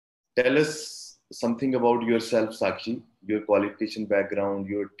Tell us something about yourself, Sakshi, your qualification background,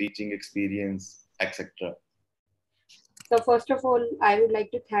 your teaching experience, etc. So first of all, I would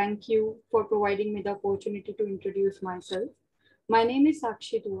like to thank you for providing me the opportunity to introduce myself. My name is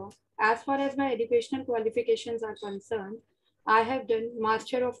Sakshi. As far as my educational qualifications are concerned, I have done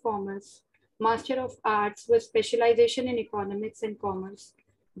Master of Commerce, Master of Arts with specialization in Economics and Commerce,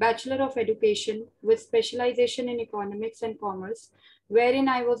 Bachelor of Education with specialization in Economics and Commerce, wherein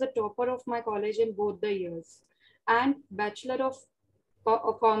I was a topper of my college in both the years, and Bachelor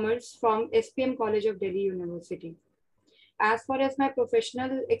of Commerce from SPM College of Delhi University. As far as my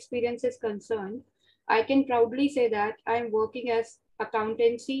professional experience is concerned, I can proudly say that I am working as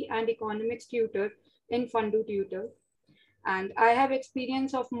accountancy and economics tutor in Fundu Tutor. And I have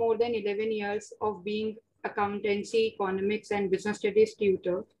experience of more than 11 years of being accountancy, economics, and business studies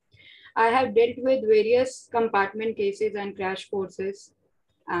tutor. I have dealt with various compartment cases and crash courses.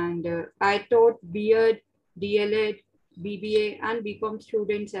 And I taught B.Ed, DLED, BBA, and BCom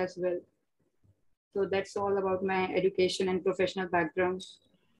students as well. So that's all about my education and professional background.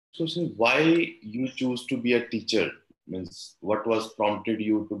 So, since why you choose to be a teacher? Means what was prompted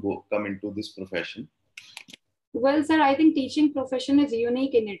you to go come into this profession? Well, sir, I think teaching profession is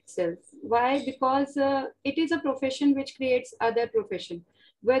unique in itself. Why? Because it is a profession which creates other profession.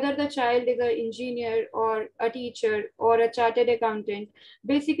 Whether the child is an engineer or a teacher or a chartered accountant,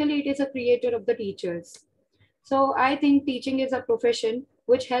 basically it is a creator of the teachers. So I think teaching is a profession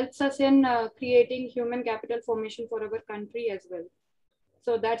which helps us in creating human capital formation for our country as well.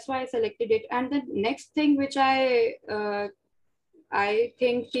 So that's why I selected it. And the next thing which I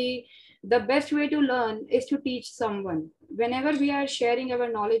think the best way to learn is to teach someone. Whenever we are sharing our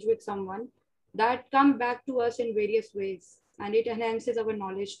knowledge with someone, that come back to us in various ways and it enhances our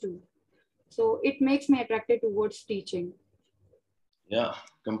knowledge too. So it makes me attracted towards teaching. Yeah,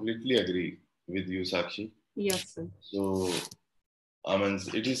 completely agree with you, Sakshi. Yes, sir. So, I mean,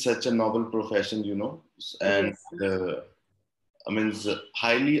 it is such a noble profession, and Yes, sir. I mean, it's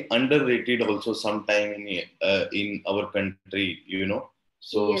highly underrated also sometime in our country.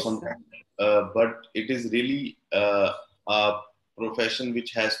 So Yes, sir. sometimes, but it is really a profession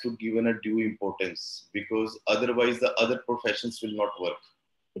which has to given a due importance because otherwise the other professions will not work.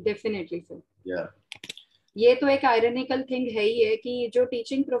 Definitely, sir. Yeah. ये तो एक ironical thing है ही है कि जो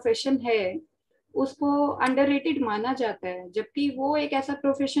teaching profession है उसको underrated माना जाता है, जबकि वो एक ऐसा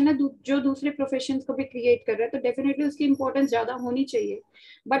प्रोफेशन है जो दूसरे प्रोफेशन को भी क्रिएट कर रहा है, तो डेफिनेटली उसकी इंपॉर्टेंस ज्यादा होनी चाहिए.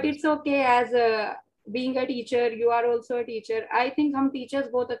 But it's okay, as being a teacher you are also a teacher. I think हम टीचर्स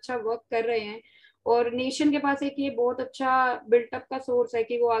बहुत अच्छा वर्क कर रहे हैं और नेशन के पास एक ये बहुत अच्छा बिल्टअप का सोर्स है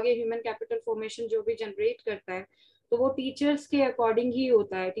कि वो आगे ह्यूमन कैपिटल फॉर्मेशन जो भी जनरेट करता है तो वो टीचर्स के अकॉर्डिंग ही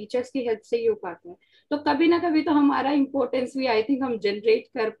होता है, टीचर्स की हेल्प से ही हो पाता है. तो कभी ना कभी तो हमारा इम्पोर्टेंस भी आई थिंक हम जनरेट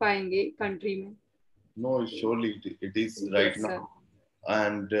कर पाएंगे कंट्री में. No, surely it is right Yes, now, sir.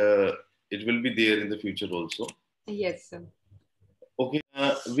 and it will be there in the future also. Yes, sir. Okay,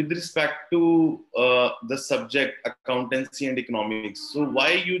 with respect to the subject accountancy and economics, so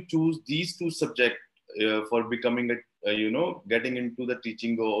why you choose these two subjects for becoming getting into the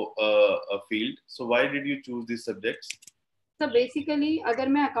teaching field? So why did you choose these subjects? तो basically अगर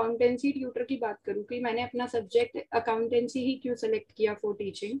मैं accountancy tutor की बात करूँ कि मैंने अपना subject accountancy ही क्यों सेलेक्ट किया फॉर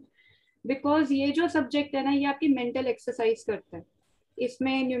टीचिंग, बिकॉज ये जो सब्जेक्ट है ना ये आपकी मेंटल एक्सरसाइज करता है.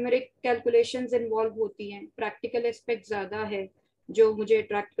 इसमें न्यूमेरिक कैलकुलेशंस इन्वॉल्व होती हैं, प्रैक्टिकल एस्पेक्ट ज़्यादा है जो मुझे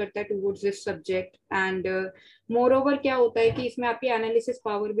अट्रैक्ट करता है towards this subject. And more over क्या होता है कि इसमें आपकी एनालिसिस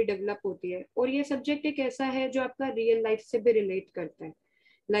पावर भी डेवलप होती है और ये सब्जेक्ट एक ऐसा है जो आपका रियल लाइफ से भी रिलेट करता है.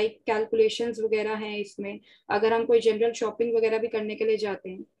 लाइक कैलकुलेशंस वगैरह हैं इसमें. अगर हम कोई जनरल शॉपिंग वगैरह भी करने के लिए जाते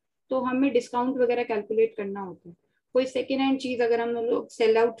हैं तो हमें डिस्काउंट वगैरह कैलकुलेट करना होता है. कोई सेकेंड हैंड चीज अगर हम लोग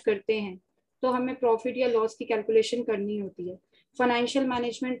सेल आउट करते हैं तो हमें प्रॉफिट या लॉस की कैलकुलेशन करनी होती है. फाइनेंशियल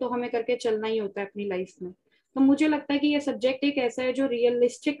मैनेजमेंट तो हमें करके चलना ही होता है अपनी लाइफ में. तो मुझे लगता है कि ये सब्जेक्ट एक ऐसा है जो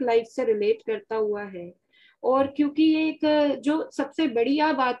रियलिस्टिक लाइफ से रिलेट करता हुआ है. और क्योंकि ये एक जो सबसे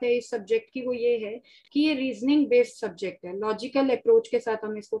बढ़िया बात है इस सब्जेक्ट की वो ये है कि ये रीजनिंग बेस्ड सब्जेक्ट है, लॉजिकल अप्रोच के साथ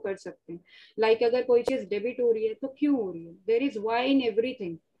हम इसको कर सकते हैं. लाइक अगर कोई चीज डेबिट हो रही है तो क्यों हो रही है, there is why in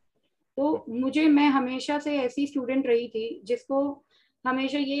everything. तो मैं हमेशा से ऐसी स्टूडेंट रही थी जिसको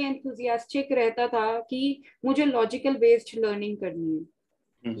हमेशा ये एंथुजियास्टिक रहता था कि मुझे लॉजिकल बेस्ड लर्निंग करनी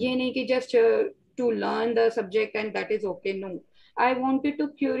है. ये नहीं कि just to learn the subject and that is okay. No, I wanted to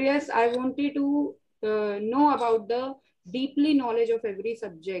curious, I wanted to know about the deeply knowledge of every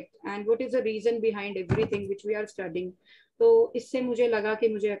subject and what is the reason behind everything which we are studying. तो इससे मुझे लगा कि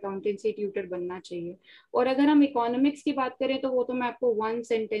मुझे accountancy tutor बनना चाहिए. और अगर हम इकोनॉमिक्स की बात करें तो वो तो मैं आपको वन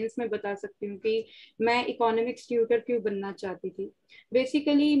सेंटेंस में बता सकती हूँ कि मैं इकोनॉमिक्स ट्यूटर क्यों बनना चाहती थी.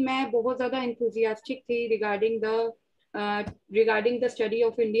 बेसिकली मैं बहुत ज़्यादा इंथुजियास्टिक थी regarding the study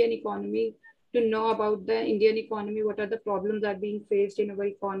of Indian economy, to know about the Indian economy, what are the problems are being faced in our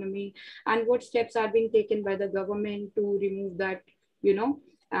economy, and what steps are being taken by the government to remove that, you know.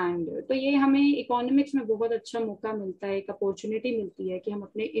 And तो ये हमें economics में बहुत अच्छा मौका मिलता है, एक अपॉर्चुनिटी मिलती है कि हम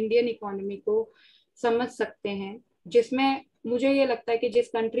अपने इंडियन इकोनॉमी को समझ सकते हैं, जिसमें मुझे ये लगता है कि जिस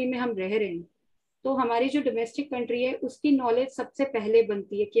कंट्री में हम रह रहे हैं तो हमारी जो डोमेस्टिक कंट्री है उसकी नॉलेज सबसे पहले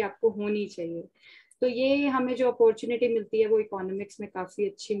बनती है कि आपको होनी चाहिए. तो ये हमें जो अपॉर्चुनिटी मिलती है वो इकोनॉमिक्स में काफी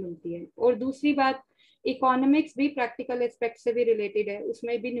अच्छी मिलती है. और दूसरी बात, इकोनॉमिक्स भी प्रैक्टिकल एस्पेक्ट से भी रिलेटेड है,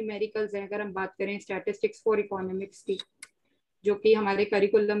 उसमें भी न्यूमेरिकल्स हैं. अगर हम बात करें स्टैटिस्टिक्स फॉर इकोनॉमिक्स की, जो कि हमारे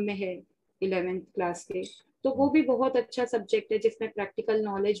करिकुलम में है 11th क्लास के, तो वो भी बहुत अच्छा सब्जेक्ट है जिसमें प्रैक्टिकल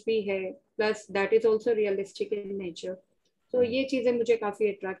नॉलेज भी है, plus that is also realistic in nature. तो ये चीजें मुझे काफी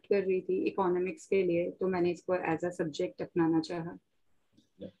अट्रैक्ट कर रही थी इकोनॉमिक्स के लिए, तो मैंने इसको एज अ सब्जेक्ट अपनाना चाहा.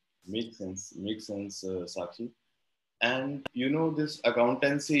 Makes sense, Sakshi. And you know, this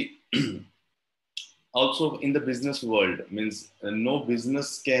accountancy also in the business world means no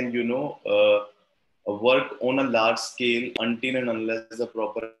business can, work on a large scale until and unless the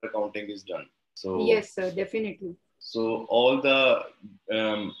proper accounting is done. So yes sir, definitely. So all the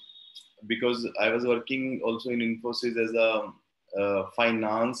because I was working also in Infosys as a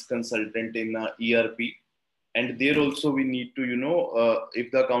finance consultant in ERP, and there also we need to,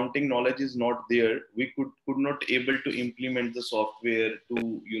 if the accounting knowledge is not there, we could not able to implement the software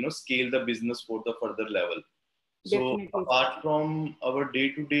to, scale the business for the further level. So Definitely. apart from our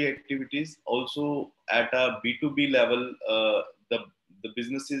day-to-day activities, also at a B2B level, the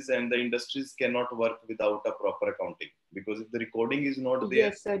businesses and the industries cannot work without a proper accounting, because if the recording is not there,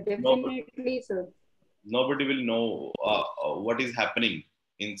 yes sir, definitely sir, nobody will know what is happening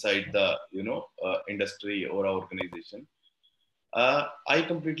inside the industry or organization. I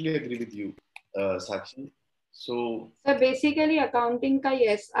completely agree with you, Sakshi. So sir basically accounting का,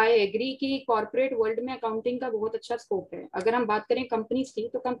 yes I agree कि corporate world में accounting का बहुत अच्छा scope है. अगर हम बात करें कंपनीज की,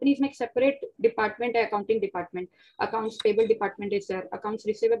 तो कंपनीज में एक सेपरेट डिपार्टमेंट है, accounting department. Accounts payable department is there, accounts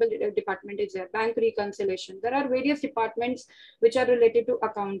receivable department is there, bank reconciliation, there are various departments which are related to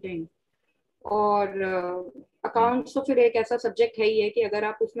accounting. और अकाउंट्स तो फिर एक ऐसा सब्जेक्ट है ही है कि अगर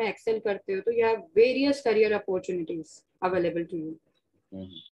आप उसमें एक्सेल करते हो तो you have various career opportunities available to you.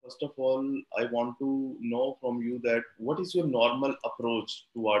 First of all, I want to know from you that what is your normal approach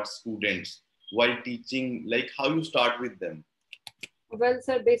towards students while teaching, like how you start with them? Well,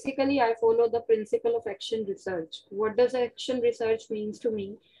 sir, basically I follow the principle of action research. What does action research means to me?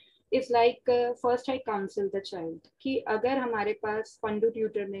 It's like first I counsel the child कि अगर हमारे पास फंडू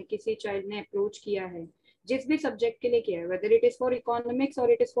tutor ने, किसी child ने approach किया है, जिस भी सब्जेक्ट के लिए किया है, whether it is for economics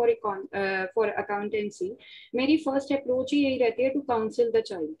और इट इज फॉर अकाउंटेंसी, मेरी फर्स्ट अप्रोच ही यही रहती है टू काउंसिल द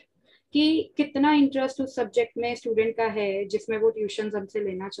चाइल्ड कि कितना इंटरेस्ट उस सब्जेक्ट में स्टूडेंट का है जिसमें वो ट्यूशन हमसे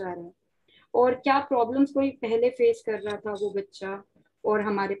लेना चाह रहा है, और क्या प्रॉब्लम्स कोई पहले फेस कर रहा था वो बच्चा और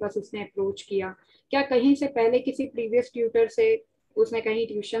हमारे पास उसने अप्रोच किया, क्या कहीं से पहले किसी प्रीवियस ट्यूटर से उसने कहीं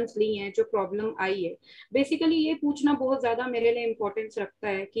ट्यूशंस ली हैं जो प्रॉब्लम आई है. बेसिकली ये पूछना बहुत ज्यादा मेरे लिए इम्पोर्टेंस रखता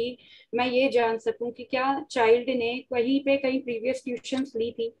है कि मैं ये जान सकूं कि क्या चाइल्ड ने कहीं प्रीवियस ट्यूशंस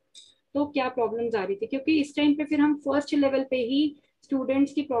ली थी तो क्या प्रॉब्लम्स आ रही थी, क्योंकि इस टाइम पे फिर हम फर्स्ट लेवल पे ही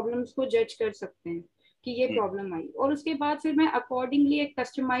स्टूडेंट्स की प्रॉब्लम्स को जज कर सकते हैं कि ये प्रॉब्लम आई, और उसके बाद फिर मैं अकॉर्डिंगली एक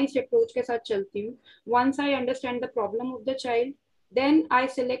कस्टमाइज्ड अप्रोच के साथ चलती हूँ. Once I understand the problem of the child, then I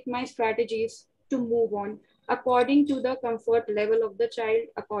select my strategies to move on according to the comfort level of the child,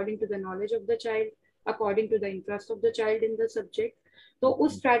 according to the knowledge of the child, according to the interest of the child in the subject. तो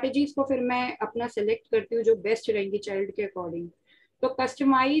उस strategies को फिर मैं अपना select करती हूँ जो best रहेंगी child के according. तो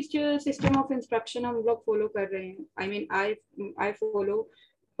कस्टमाइज्ड सिस्टम ऑफ इंस्ट्रक्शन हम लोग फॉलो कर रहे हैं. I mean I follow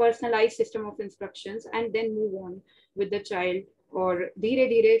personalised system of instructions and then move on with the child. और धीरे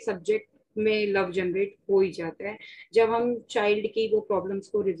धीरे सब्जेक्ट में लव जनरेट हो ही जाता है जब हम चाइल्ड की वो प्रॉब्लम्स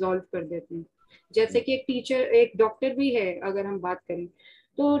को रिजॉल्व कर देते हैं. जैसे कि एक टीचर, एक डॉक्टर भी है, अगर हम बात करें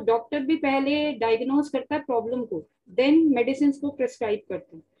तो डॉक्टर भी पहले डायग्नोज करता है प्रॉब्लम को, देन मेडिसिन को प्रिस्क्राइब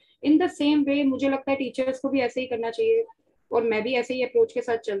करते हैं. इन द सेम वे मुझे लगता है टीचर्स को भी ऐसे ही करना चाहिए, और मैं भी ऐसे ही अप्रोच के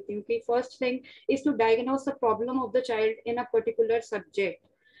साथ चलती हूँ कि first thing is to diagnose the problem of the child in a particular subject.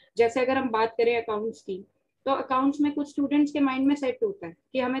 जैसे अगर हम बात करें अकाउंट्स की, तो अकाउंट्स में कुछ स्टूडेंट्स के माइंड में सेट होता है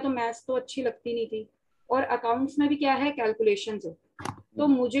कि हमें तो मैथ्स तो अच्छी लगती नहीं थी, और अकाउंट्स में भी क्या है, कैलकुलेशंस है. तो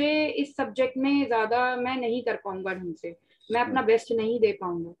मुझे इस सब्जेक्ट में ज्यादा मैं नहीं कर पाऊंगा ढंग से, मैं अपना बेस्ट नहीं दे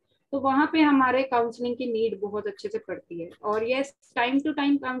पाऊंगा। तो वहां पे हमारे काउंसलिंग की नीड बहुत अच्छे से पड़ती है। और ये टाइम टू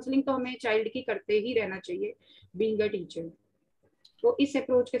टाइम काउंसलिंग तो हमें चाइल्ड की करते ही रहना चाहिए बीइंग अ टीचर। तो इस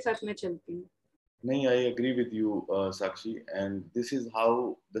अप्रोच के साथ मैं चलती हूँ। Nahin, I agree with you, Sakshi, and this is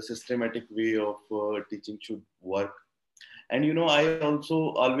how the systematic way of teaching should work. And you know, I also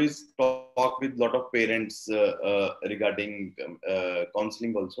always talk with a lot of parents regarding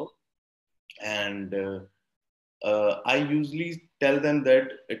counseling also, and I usually tell them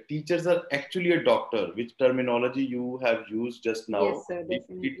that teachers are actually a doctor, which terminology you have used just now. Yes sir, It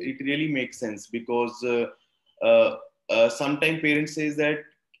definitely. really makes sense because sometimes parents says that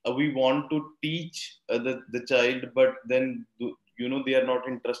we want to teach the child, but then you know they are not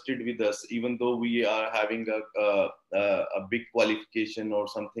interested with us, even though we are having a big qualification or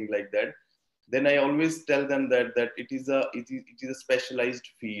something like that. Then I always tell them that it is a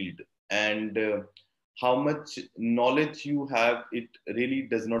specialized field, and how much knowledge you have, it really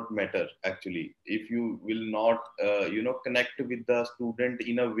does not matter actually if you will not connect with the student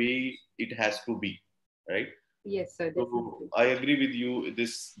in a way it has to be, right? Yes sir, So definitely. I agree with you.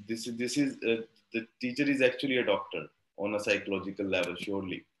 This is the teacher is actually a doctor on a psychological level,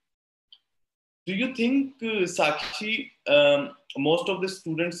 surely. Do you think, Sakshi, most of the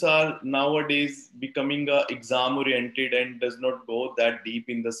students are nowadays becoming exam oriented and does not go that deep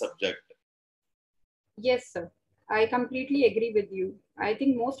in the subject? Yes sir, I completely agree with you. I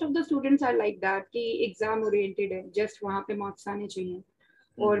think most of the students are like that कि exam oriented है, just वहाँ पे marks आने चाहिए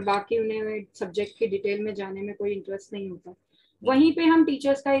और Mm-hmm. बाकी उन्हें subject की डिटेल में जाने में कोई इंटरेस्ट नहीं होता। Mm-hmm. वहीं पे हम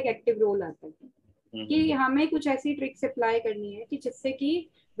टीचर्स का एक एक्टिव रोल आता है कि Mm-hmm. हमें कुछ ऐसी ट्रिक्स अप्लाई करनी है कि जिससे कि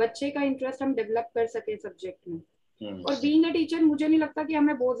बच्चे का इंटरेस्ट हम डेवलप कर सके सब्जेक्ट में। और बीइंग अ टीचर मुझे नहीं लगता कि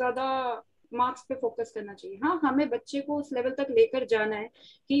हमें बहुत ज्यादा मार्क्स पे फोकस करना चाहिए। हाँ, हमें बच्चे को उस लेवल तक लेकर जाना है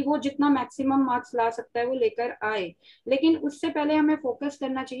कि वो जितना मैक्सिमम मार्क्स ला सकता है वो लेकर आए, लेकिन उससे पहले हमें फोकस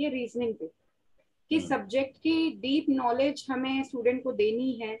करना चाहिए रीजनिंग पे कि Mm-hmm. सब्जेक्ट की डीप नॉलेज हमें स्टूडेंट को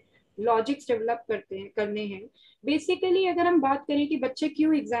देनी है, लॉजिक्स डेवलप करने हैं। बेसिकली अगर हम बात करें कि बच्चे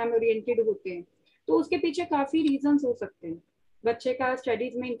क्यों एग्जाम ओरिएंटेड होते हैं, तो उसके पीछे काफी रीजंस हो सकते हैं। बच्चे का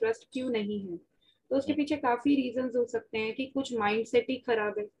स्टडीज में इंटरेस्ट क्यों नहीं है, तो उसके पीछे काफी रीजंस हो सकते हैं कि कुछ माइंडसेट ही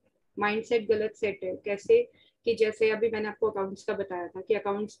खराब है, माइंडसेट गलत सेट है। कैसे कि जैसे अभी मैंने आपको अकाउंट्स का बताया था कि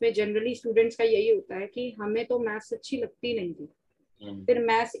अकाउंट्स में जनरली स्टूडेंट्स का यही होता है कि हमें तो मैथ्स अच्छी लगती नहीं थी। फिर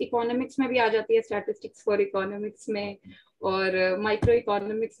मैथ्स इकोनॉमिक्स में भी आ जाती है, स्टैटिस्टिक्स फॉर इकोनॉमिक्स में, और माइक्रो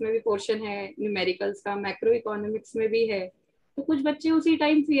इकोनॉमिक्स में भी पोर्शन है न्यूमेरिकल्स का, मैक्रो इकोनॉमिक्स में भी है। तो कुछ बच्चे उसी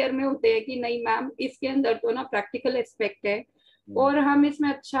टाइम फियर में होते हैं कि नहीं मैम, इसके अंदर तो ना प्रैक्टिकल एस्पेक्ट है और हम इसमें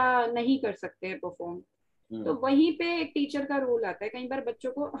अच्छा नहीं कर सकते हैं परफॉर्म। तो वहीं पे एक टीचर का रोल आता है। कई बार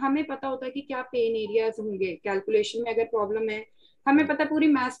बच्चों को, हमें पता होता है कि क्या पेन एरियाज होंगे कैलकुलेशन में अगर प्रॉब्लम है, हमें पता पूरी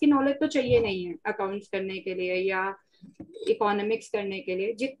मैथ्स की नॉलेज तो चाहिए नहीं है अकाउंट्स करने के लिए या इकोनॉमिक्स करने के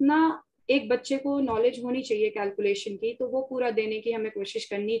लिए। जितना एक बच्चे को नॉलेज होनी चाहिए कैलकुलेशन की, तो वो पूरा देने की हमें कोशिश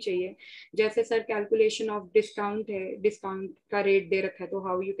करनी चाहिए। जैसे सर कैलकुलेशन ऑफ डिस्काउंट है, डिस्काउंट का रेट दे रखा है तो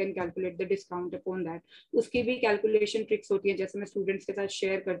how you can calculate the discount upon that, उसकी भी कैलकुलेशन ट्रिक्स होती है। जैसे मैं स्टूडेंट्स के साथ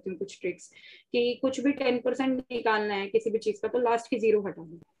शेयर करती हूँ कुछ ट्रिक्स कि कुछ भी 10% निकालना है किसी भी चीज का तो लास्ट की जीरो हटा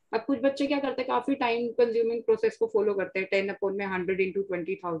दो। अब कुछ बच्चे क्या करते हैं, काफी टाइम कंज्यूमिंग प्रोसेस को फॉलो करते हैं, 10 अपॉन में 100 इंटू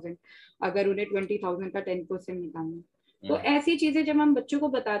 20,000, अगर उन्हें 20,000 का 10% निकालना है। तो ऐसी चीजें जब हम बच्चों को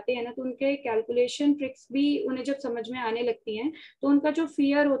बताते हैं ना, तो उनके कैलकुलेशन ट्रिक्स भी उन्हें जब समझ में आने लगती हैं, तो उनका जो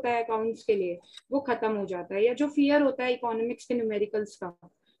फियर होता है अकाउंट्स के लिए वो खत्म हो जाता है, या जो फियर होता है इकोनॉमिक्स के न्यूमेरिकल्स का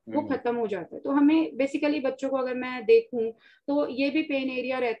वो खत्म हो जाता है। तो हमें बेसिकली बच्चों को अगर मैं देखूं तो ये भी पेन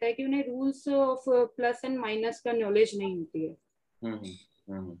एरिया रहता है कि उन्हें rules of plus and minus का नॉलेज नहीं होती है।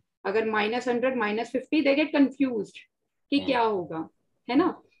 अगर -100 -50 दे गेट कंफ्यूज कि क्या होगा, है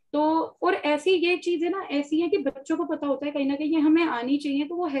ना। तो और ऐसी ये चीजें ना ऐसी है कि बच्चों को पता होता है कहीं ना कहीं ये हमें आनी चाहिए,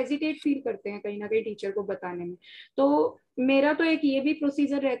 तो वो हेजिटेट फील करते हैं कहीं ना कहीं टीचर को बताने में। तो मेरा तो एक ये भी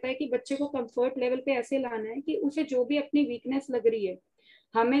प्रोसीजर रहता है कि बच्चे को कंफर्ट लेवल पे ऐसे लाना है कि उसे जो भी अपनी वीकनेस लग रही है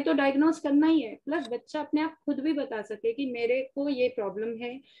हमें तो डायग्नोस करना ही है, प्लस बच्चा अपने आप खुद भी बता सके कि मेरे को ये प्रॉब्लम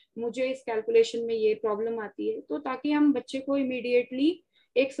है, मुझे इस कैलकुलेशन में ये प्रॉब्लम आती है, तो ताकि हम बच्चे को इमीडिएटली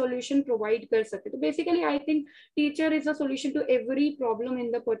एक सॉल्यूशन प्रोवाइड कर सके। तो basically I think teacher is a solution to every problem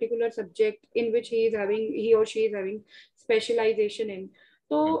in the particular subject in विच ही और शी इज हैविंग स्पेशलाइजेशन इन।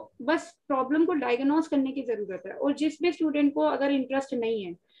 तो बस प्रॉब्लम को डायग्नोस करने की जरूरत है। और जिस भी स्टूडेंट को अगर इंटरेस्ट नहीं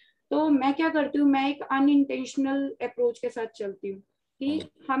है, तो मैं क्या करती हूँ, मैं एक अनइंटेंशनल अप्रोच के साथ चलती हूँ कि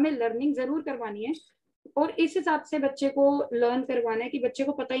हमें लर्निंग जरूर करवानी है और इस हिसाब से बच्चे को लर्न करवाना है कि बच्चे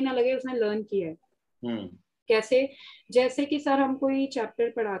को पता ही ना लगे उसने लर्न किया है। कैसे, जैसे कि सर हम कोई चैप्टर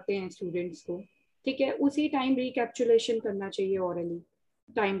पढ़ाते हैं स्टूडेंट्स को, ठीक है, उसी टाइम रिकैप्चुलेशन करना चाहिए ओरली।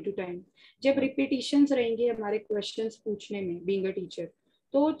 Time to time. जब रिपीटिशंस रहेंगे हमारे क्वेश्चंस पूछने में बीइंग अ टीचर,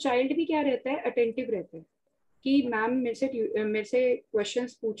 तो चाइल्ड भी क्या रहता है, अटेंटिव रहता है कि मैम मेरे से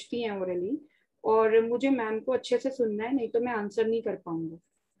क्वेश्चंस पूछती हैं ओरली, और मुझे मैम को अच्छे से सुनना है, नहीं तो मैं आंसर नहीं कर पाऊंगा।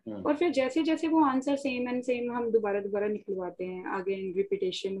 और फिर जैसे जैसे वो आंसर सेम एंड सेम हम दोबारा दोबारा निकलवाते हैं, आगे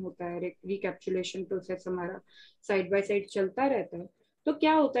रिपीटेशन होता है, रिकैप्चुलेशन प्रोसेस हमारा साइड बाय साइड चलता रहता है, तो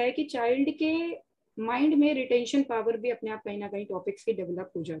क्या होता है कि चाइल्ड के माइंड में रिटेंशन पावर भी अपने आप कहीं ना कहीं टॉपिक्स की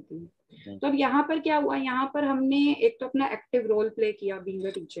डेवलप हो जाती है। तो अब यहाँ पर क्या हुआ, यहाँ पर हमने एक तो अपना एक्टिव रोल प्ले किया बीइंग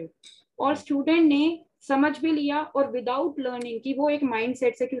अ टीचर, और स्टूडेंट ने समझ भी लिया, और विदाउट लर्निंग की वो एक माइंड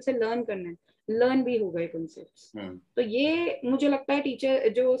सेट से कि उसे लर्न करना है, लर्न भी हो गए कॉन्सेप्ट्स। तो ये मुझे लगता है टीचर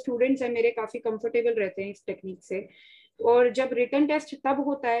जो स्टूडेंट्स हैं मेरे काफी कंफर्टेबल रहते हैं इस टेक्निक से। और जब रिटन टेस्ट तब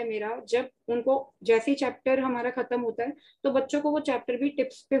होता है मेरा, जब उनको जैसे ही चैप्टर हमारा खत्म होता है, तो बच्चों को वो चैप्टर भी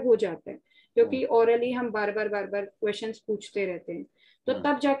टिप्स पे हो जाता है, क्योंकि ओरली हम बार बार क्वेश्चंस पूछते रहते हैं। तो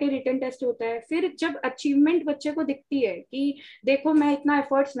तब जाके रिटन टेस्ट होता है। फिर जब अचीवमेंट बच्चे को दिखती है कि देखो मैं इतना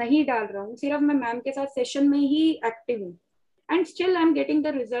एफर्ट्स नहीं डाल रहा हूँ, सिर्फ मैं मैम के साथ सेशन में ही एक्टिव हूँ, and still I am getting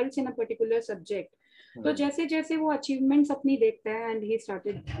the results in a particular subject. तो जैसे जैसे वो अचीवमेंट्स अपनी देखता है, and he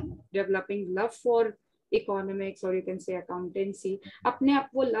started developing love for economics और यू कैन से अकाउंटेंसी, अपने आप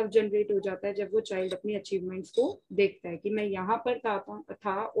वो लव जनरेट हो जाता है जब वो चाइल्ड अपनी अचीवमेंट्स को देखता है कि मैं यहाँ पर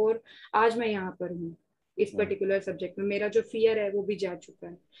था और आज मैं यहाँ पर हूँ, इस पर्टिकुलर सब्जेक्ट में मेरा जो फियर है वो भी जा चुका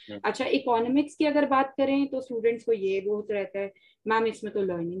है। अच्छा, इकोनॉमिक्स की अगर बात करें तो स्टूडेंट्स को ये बहुत रहता है, मैम इसमें तो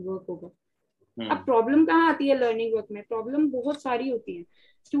लर्निंग वर्क होगा। अब प्रॉब्लम कहाँ आती है लर्निंग वर्क में, प्रॉब्लम बहुत सारी होती है।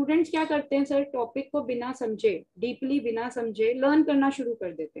 स्टूडेंट्स क्या करते हैं सर, टॉपिक को बिना समझे, डीपली बिना समझे लर्न करना शुरू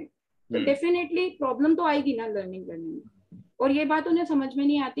कर देते हैं, तो डेफिनेटली प्रॉब्लम तो आएगी ना लर्निंग करने में, और ये बात उन्हें समझ में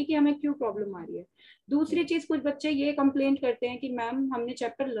नहीं आती कि हमें क्यों प्रॉब्लम आ रही है। दूसरी चीज, कुछ बच्चे ये कंप्लेंट करते हैं कि मैम हमने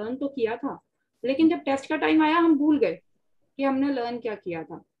चैप्टर लर्न तो किया था, लेकिन जब टेस्ट का टाइम आया हम भूल गए कि हमने लर्न क्या किया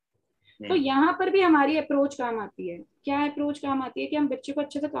था। तो यहाँ पर भी हमारी अप्रोच काम आती है। क्या अप्रोच काम आती है कि हम बच्चे को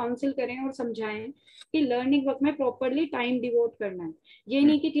अच्छे से काउंसिल करें और समझाएं कि लर्निंग वर्क में प्रॉपरली टाइम डिवोट करना है। ये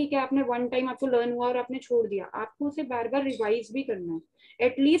नहीं कि ठीक है आपने वन टाइम आपको लर्न हुआ और आपने छोड़ दिया, आपको उसे बार बार रिवाइज भी करना है।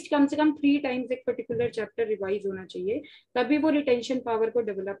 एटलीस्ट कम से कम 3 टाइम्स एक पर्टिकुलर चैप्टर रिवाइज होना चाहिए, तभी वो रिटेंशन पावर को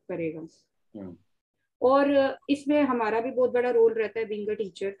डेवलप करेगा। और इसमें हमारा भी बहुत बड़ा रोल रहता है बीइंग अ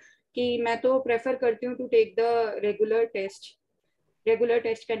टीचर, कि मैं तो प्रेफर करती हूँ to take the regular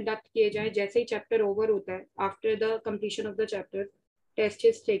test conduct किए जाए जैसे ही चैप्टर ओवर होता है। After the completion of the chapter test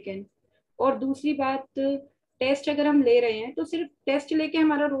is taken. और दूसरी बात, टेस्ट अगर हम ले रहे हैं तो सिर्फ टेस्ट लेके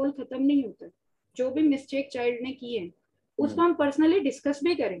हमारा रोल खत्म नहीं होता। जो भी मिस्टेक चाइल्ड ने की है उसको हम पर्सनली डिस्कस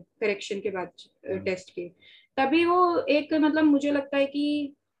भी करें करेक्शन के बाद टेस्ट के, तभी वो एक मतलब मुझे लगता है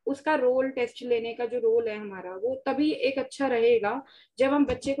कि उसका रोल, टेस्ट लेने का जो रोल है हमारा, वो तभी एक अच्छा रहेगा जब हम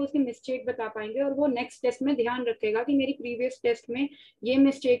बच्चे को उसकी मिस्टेक बता पाएंगे, और वो नेक्स्ट टेस्ट में ध्यान रखेगा कि मेरी प्रीवियस टेस्ट में ये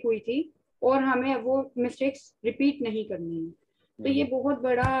मिस्टेक हुई थी और हमें वो मिस्टेक्स रिपीट नहीं करनी है। तो ये बहुत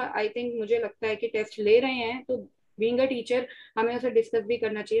बड़ा, आई थिंक मुझे लगता है कि टेस्ट ले रहे हैं तो बीइंग अ टीचर हमें उसे डिस्कस भी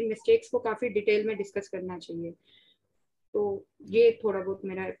करना चाहिए, मिस्टेक्स को काफी डिटेल में डिस्कस करना चाहिए। तो ये थोड़ा बहुत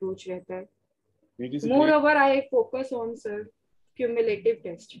मेरा अप्रोच रहता है। Moreover, I focus on sir cumulative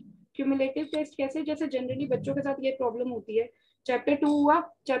test. Cumulative test कैसे, जैसे जनरली बच्चों के साथ ये प्रॉब्लम होती है, चैप्टर 2 हुआ,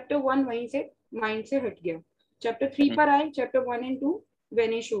 चैप्टर 1 वहीं से माइंड से हट गया, चैप्टर 3 पर आए, चैप्टर 1 एंड 2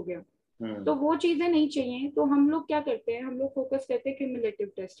 वेनिश हो गया। तो वो चीजें नहीं चाहिए। तो हम लोग क्या करते हैं, हम लोग फोकस करते हैं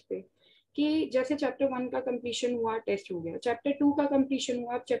क्यूमुलेटिव टेस्ट पे, कि जैसे चैप्टर 1 का कंप्लीशन हुआ, टेस्ट हो गया, चैप्टर 2 का कंप्लीशन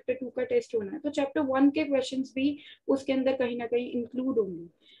हुआ, अब चैप्टर 2 का टेस्ट होना है, तो चैप्टर 1 के क्वेश्चंस भी उसके अंदर कहीं ना कहीं इंक्लूड होंगे,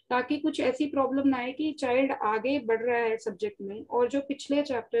 ताकि कुछ ऐसी प्रॉब्लम ना आए कि चाइल्ड आगे बढ़ रहा है सब्जेक्ट में और जो पिछले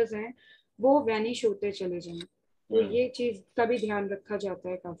चैप्टर्स हैं वो वैनिश होते चले जाएं। तो ये चीज का भी ध्यान रखा जाता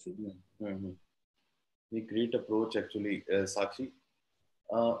है काफी। ये ग्रेट अप्रोच एक्चुअली साक्षी।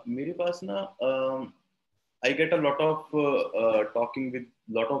 मेरे पास ना I get a lot of talking with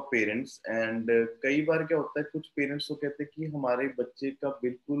lot of parents and कई बार क्या होता है, कुछ पेरेंट्स तो कहते हैं कि हमारे बच्चे का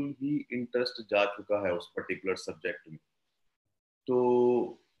बिल्कुल ही इंटरेस्ट जा चुका है उस पर्टिकुलर सब्जेक्ट में।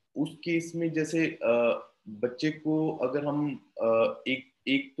 तो उस केस में जैसे बच्चे को अगर हम एक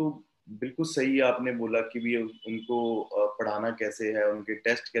एक तो बिल्कुल सही आपने बोला कि भी उनको पढ़ाना कैसे है, उनके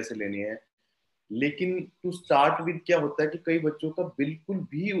टेस्ट कैसे लेने हैं, लेकिन टू स्टार्ट विद क्या होता है कि कई बच्चों का बिल्कुल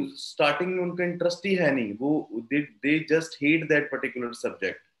भी स्टार्टिंग में उनका इंटरेस्ट ही है नहीं, वो they just hate that particular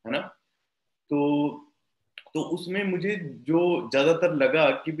subject, है ना। तो उसमें मुझे जो ज्यादातर लगा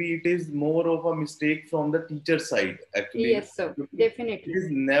कि भी it is more of a mistake from the teacher side actually. Yes sir, definitely. It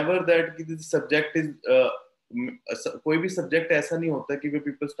is never that कि दिस सब्जेक्ट इज कोई भी सब्जेक्ट ऐसा नहीं होता कि वे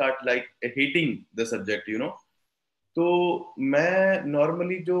people start like hating the subject, you know. तो मैं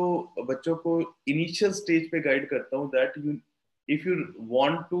नॉर्मली जो बच्चों को इनिशियल स्टेज पे गाइड करता हूँ that you if you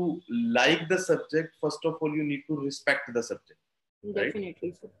want to like the subject, first of all you need to respect the subject, right?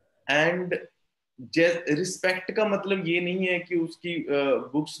 Definitely sir. And respect का मतलब ये नहीं है कि उसकी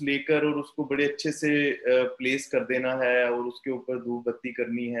बुक्स लेकर और उसको बड़े अच्छे से प्लेस कर देना है और उसके ऊपर धूप बत्ती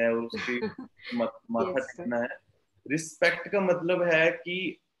करनी है और उसकी माथा Yes sir. टेकना है। रिस्पेक्ट का मतलब है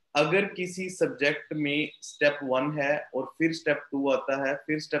कि अगर किसी सब्जेक्ट में स्टेप 1 है और फिर स्टेप 2 आता है,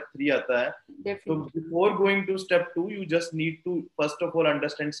 फिर स्टेप 3 आता है, तो Definitely. Before going to step 2 you just need to first of all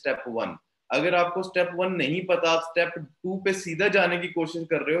understand step 1। अगर आपको स्टेप 1 नहीं पता, आप स्टेप 2 पे सीधा जाने की कोशिश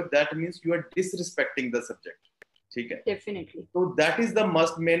कर रहे हो, that means you are disrespecting the subject. ठीक है, Definitely. तो दैट इज द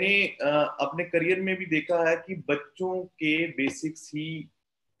मस्ट। मैंने अपने करियर में भी देखा है कि बच्चों के बेसिक्स ही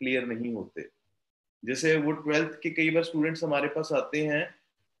क्लियर नहीं होते। जैसे वो 12th के कई बार स्टूडेंट्स हमारे पास आते हैं,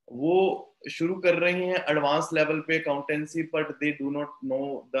 वो शुरू कर रहे हैं एडवांस लेवल पे accountancy, but they do not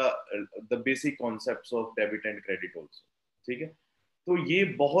know the basic concepts of debit and credit also. ठीक है, तो ये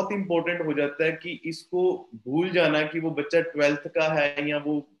बहुत इंपॉर्टेंट हो जाता है कि इसको भूल जाना कि वो बच्चा 12th का है या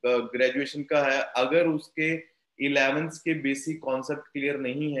वो ग्रेजुएशन का है, अगर उसके 11th के बेसिक कॉन्सेप्ट क्लियर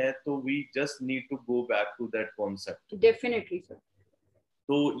नहीं है तो we just need to go back to that concept. Definitely sir.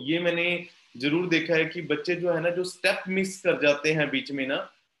 तो ये मैंने जरूर देखा है कि बच्चे जो है ना, जो स्टेप मिस कर जाते हैं बीच में ना,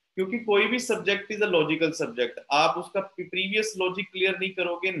 क्योंकि कोई भी subject is a logical subject, आप उसका प्रीवियस लॉजिक क्लियर नहीं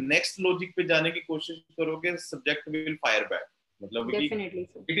करोगे, नेक्स्ट लॉजिक पे जाने की कोशिश करोगे, सब्जेक्ट विल फायर बैक। मतलब कि Definitely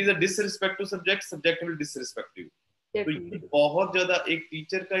sir. It is a disrespect to subject, subject will disrespect you. तो ये Definitely. बहुत ज्यादा एक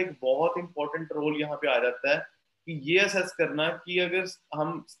टीचर का एक बहुत इंपॉर्टेंट रोल यहाँ पे आ जाता है कि ये असेस करना कि अगर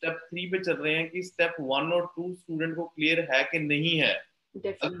हम स्टेप 3 पे चल रहे हैं कि स्टेप 1 और 2 स्टूडेंट को क्लियर है कि नहीं है। अगर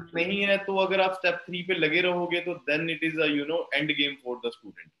Definitely. नहीं है तो अगर आप स्टेप 3 पे लगे रहोगे तो then it is a end game for the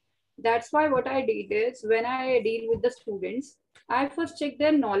student. That's why what I did is when I deal with the students, I first check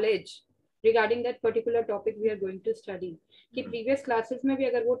their knowledge regarding that particular topic we are going to study. कि previous classes में भी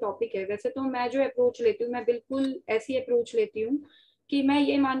अगर वो topic है, वैसे तो मैं जो approach लेती हूँ, मैं बिल्कुल ऐसी approach लेती हूँ कि मैं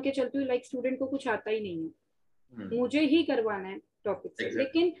ये मान के चलती हूँ like student को कुछ आता ही नहीं है, मुझे ही करवाना है टॉपिक से।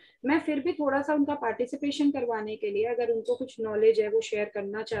 लेकिन मैं फिर भी थोड़ा सा उनका पार्टिसिपेशन करवाने के लिए, अगर उनको कुछ नॉलेज है वो शेयर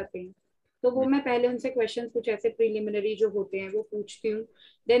करना चाहते हैं, तो वो मैं पहले उनसे क्वेश्चंस कुछ ऐसे प्रिलिमिनरी जो होते हैं वो पूछती हूँ,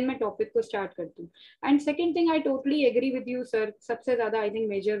 देन मैं टॉपिक को स्टार्ट करती हूँ। And second thing, I totally agree with you sir, सबसे ज्यादा आई थिंक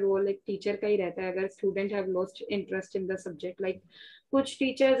मेजर रोल एक टीचर का ही रहता है अगर student have lost interest in the subject. Like कुछ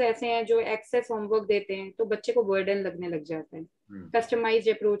टीचर्स ऐसे हैं जो एक्सेस होमवर्क देते हैं तो बच्चे को बर्डन लगने लग जाता है, कस्टमाइज्ड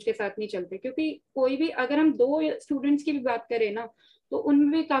अप्रोच के साथ नहीं चलते, क्योंकि कोई भी अगर हम दो स्टूडेंट्स की भी बात करें ना तो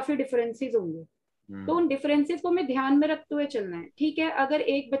उनमें काफी डिफरेंसेस होंगे, तो उन डिफरेंसेस को हमें ध्यान में रखते हुए चलना है। ठीक है, अगर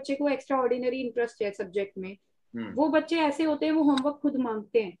एक बच्चे को एक्स्ट्रा ऑर्डिनरी इंटरेस्ट है सब्जेक्ट में, वो बच्चे ऐसे होते हैं वो होमवर्क खुद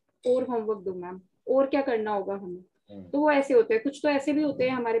मांगते हैं, और होमवर्क दो मैम, और क्या करना होगा हमें, तो वो ऐसे होते हैं। कुछ तो ऐसे भी होते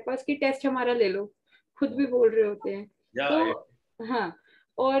हैं हमारे पास कि टेस्ट हमारा ले लो, खुद भी बोल रहे होते हैं। तो हाँ,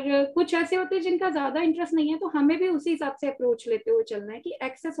 और कुछ ऐसे होते हैं जिनका ज्यादा इंटरेस्ट नहीं है, तो हमें भी उसी हिसाब से अप्रोच लेते हुए चलना है कि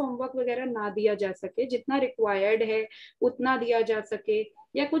एक्सेस होमवर्क वगैरह ना दिया जा सके, जितना रिक्वायर्ड है उतना दिया जा सके।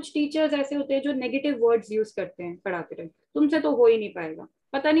 या कुछ टीचर्स ऐसे होते हैं जो नेगेटिव वर्ड्स यूज करते हैं पढ़ाते रहे, तुमसे तो हो ही नहीं पाएगा,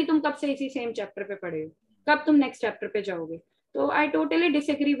 पता नहीं तुम कब से इसी सेम चैप्टर पे पढ़े हो, कब तुम नेक्स्ट चैप्टर पे जाओगे। तो I totally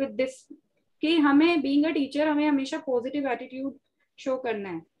disagree with this कि हमें बीइंग अ टीचर हमें हमेशा पॉजिटिव एटीट्यूड शो करना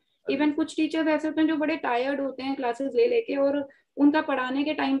है। इवन कुछ टीचर्स ऐसे होते हैं जो बड़े टायर्ड होते हैं क्लासेस ले लेके, और उनका पढ़ाने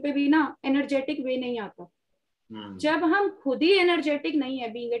के टाइम पे भी ना एनर्जेटिक वे नहीं आता। जब हम खुद ही एनर्जेटिक नहीं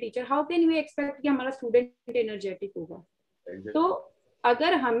है being a teacher, how can we expect कि हमारा स्टूडेंट एनर्जेटिक होगा। तो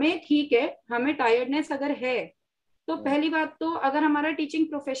अगर हमें ठीक है, हमें टायर्डनेस अगर है, तो पहली बात तो अगर हमारा टीचिंग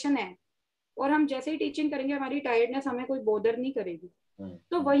प्रोफेशन है और हम जैसे ही टीचिंग करेंगे हमारी टायर्डनेस हमें कोई बोदर नहीं करेगी,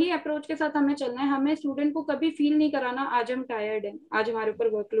 तो वही अप्रोच के साथ हमें चलना है। हमें स्टूडेंट को कभी फील नहीं कराना आज हम टायर्ड हैं, आज हमारे ऊपर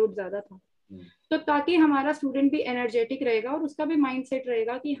वर्कलोड ज्यादा था, तो ताकि हमारा स्टूडेंट भी एनर्जेटिक रहेगा और उसका भी माइंड सेट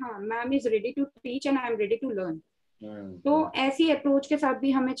रहेगा कि हाँ ma'am is ready to teach and I am ready to learn. तो ऐसी अप्रोच के साथ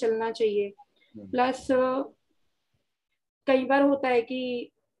भी हमें चलना चाहिए। प्लस कई बार होता है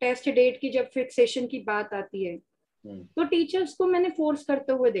कि टेस्ट डेट की जब फिक्सेशन की बात आती है तो टीचर्स को मैंने फोर्स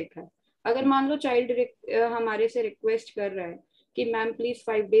करते हुए देखा है। अगर मान लो चाइल्ड हमारे से रिक्वेस्ट कर रहा है कि मैम प्लीज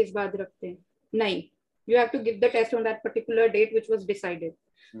 5 days बाद रखते हैं, नहीं, you have to give the test on that particular date which was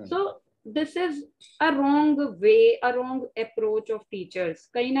decided. So this is a wrong way, a wrong approach of teachers.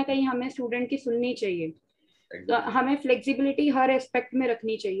 कहीं ना कहीं हमें स्टूडेंट की सुननी चाहिए, तो हमें फ्लेक्सिबिलिटी हर एस्पेक्ट में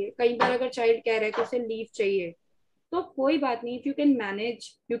रखनी चाहिए। कई बार अगर चाइल्ड कह रहा है कि उसे लीव चाहिए, तो कोई बात नहीं, if you can manage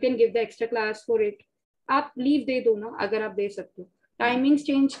you can give the extra class for it, आप लीव दे दो ना अगर आप दे सकते हो। टाइमिंग्स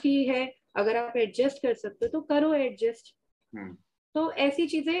चेंज की है, अगर आप एडजस्ट कर सकते हो तो करो एडजस्ट। तो ऐसी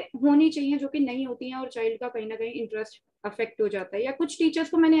चीजें होनी चाहिए जो कि नहीं होती हैं और चाइल्ड का कहीं ना कहीं इंटरेस्ट अफेक्ट हो जाता है। या कुछ टीचर्स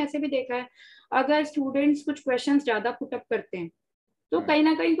को मैंने ऐसे भी देखा है, अगर स्टूडेंट्स कुछ क्वेश्चंस ज्यादा पुटअप करते हैं तो कहीं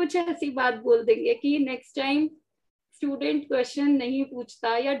ना कहीं कुछ ऐसी बात बोल देंगे कि नेक्स्ट टाइम स्टूडेंट क्वेश्चन नहीं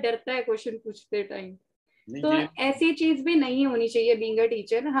पूछता या डरता है क्वेश्चन पूछते टाइम। तो ये ऐसी चीज भी नहीं होनी चाहिए बीइंग अ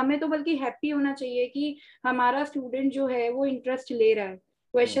टीचर। हमें तो बल्कि हैप्पी होना चाहिए कि हमारा स्टूडेंट जो है वो इंटरेस्ट ले रहा है,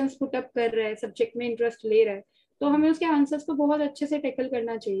 क्वेश्चंस पुट अप कर रहा है, सब्जेक्ट में इंटरेस्ट ले रहा है, तो हमें उसके आंसर्स को बहुत अच्छे से टैकल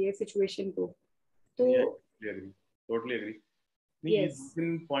करना चाहिए सिचुएशन को। तो टोटली एग्री। नहीं, ये यस, दो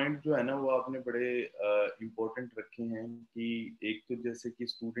तीन पॉइंट जो है ना वो आपने बड़े इम्पोर्टेंट रखे हैं कि एक तो जैसे कि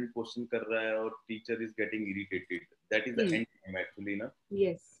स्टूडेंट क्वेश्चन कर रहा है और teacher is getting irritated, that is the end time actually ना,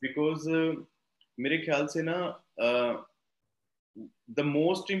 यस, बिकॉज मेरे ख्याल से ना द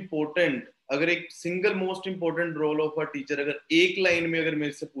मोस्ट इम्पोर्टेंट, अगर एक single most important role of a teacher अगर एक लाइन में अगर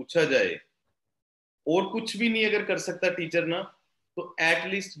मेरे से पूछा जाए और कुछ भी नहीं अगर कर सकता टीचर ना, तो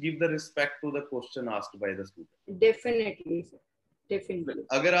at least give the respect to the question asked by the student. Definitely sir, definitely.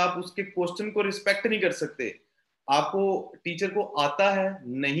 अगर आप उसके क्वेश्चन को रिस्पेक्ट नहीं कर सकते, आपको टीचर को आता है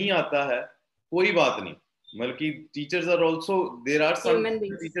नहीं आता है कोई बात नहीं, बल्कि teachers are also, there are some human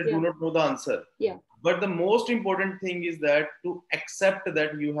beings, teachers do या नॉट नो द आंसर, या but the most important thing is that to accept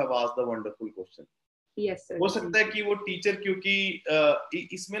that you have asked the wonderful question. Yes sir, हो सकता है कि वो teacher, क्योंकि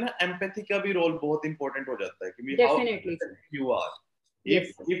इसमें ना एम्पैथी का भी रोल बहुत इंपॉर्टेंट हो जाता है कि how definitely sir, you are, if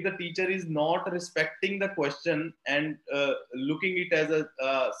yes sir, if the teacher is not respecting the question and looking it as a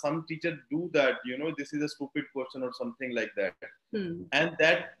some teacher do that, you know, this is a stupid question or something like that, and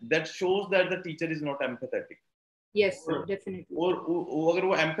that shows that the teacher is not empathetic. Yes sir, definitely और अगर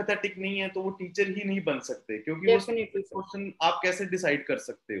वो empathetic नहीं है तो वो teacher ही नहीं बन सकते, क्योंकि वो डेफिनेटली सर, क्वेश्चन आप कैसे डिसाइड कर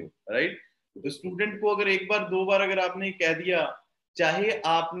सकते हो, राइट? तो स्टूडेंट को अगर एक बार दो बार अगर आपने कह दिया, चाहे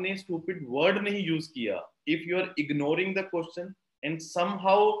आपने स्टूपिड वर्ड नहीं यूज किया, if you are ignoring the question and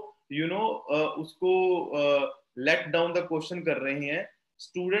somehow you know उसको लेट डाउन द क्वेश्चन कर रहे हैं,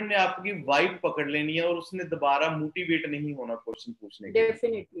 स्टूडेंट ने आपकी वाइब पकड़ लेनी है और उसने दोबारा मोटिवेट नहीं होना क्वेश्चन पूछने के लिए।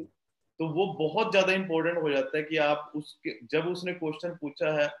 डेफिनेटली। तो वो बहुत ज्यादा इंपॉर्टेंट हो जाता है कि आप उसके, जब उसने क्वेश्चन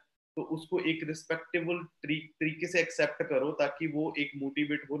पूछा है तो उसको एक रिस्पेक्टेबल तरीके से एक्सेप्ट करो, ताकि वो एक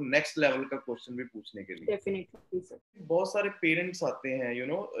मोटिवेट हो नेक्स्ट लेवल का क्वेश्चन भी पूछने के लिए। Definitely sir. बहुत सारे पेरेंट्स आते हैं, यू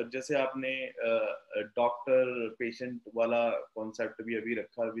नो, जैसे आपने डॉक्टर पेशेंट वाला कॉन्सेप्ट भी अभी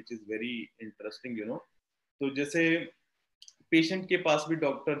रखा, which is very interesting, you know. तो जैसे पेशेंट के पास भी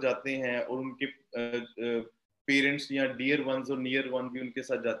डॉक्टर जाते हैं और उनके पेरेंट्स या डियर वंस और नियर वन भी उनके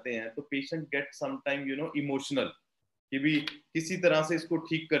साथ जाते हैं, तो patient get some time you know emotional कि भी किसी तरह से इसको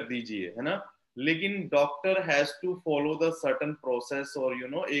ठीक कर दीजिए, है ना। लेकिन doctor has to follow the certain process और यू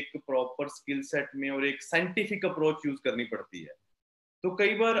नो एक प्रॉपर स्किल सेट में और एक साइंटिफिक अप्रोच यूज करनी पड़ती है। तो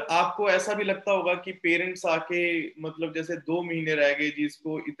कई बार आपको ऐसा भी लगता होगा कि पेरेंट्स आके, मतलब जैसे 2 महीने रह गए जी,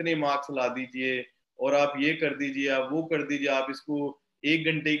 इसको इतने मार्क्स ला दीजिए और आप ये कर दीजिए, आप वो कर दीजिए, आप इसको 1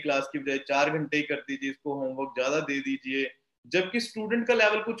 घंटे की क्लास की बजाय 4 घंटे ही कर दीजिए, इसको होमवर्क ज्यादा दे दीजिए, जबकि स्टूडेंट का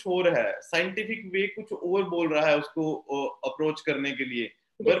लेवल कुछ और है, साइंटिफिक वे कुछ और बोल रहा है उसको अप्रोच करने के लिए।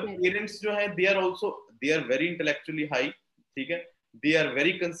 पर पेरेंट्स जो है they are also, they are very intellectually high, ठीक है, they are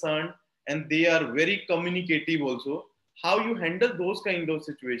very concern and they are very communicative also. How you handle those kind of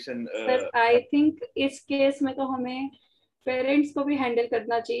situation? Sir I think इस केस में तो हमें पेरेंट्स को भी हैंडल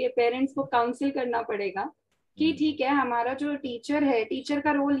करना चाहिए, पेरेंट्स को काउंसिल करना पड़ेगा कि ठीक है, हमारा जो टीचर है, टीचर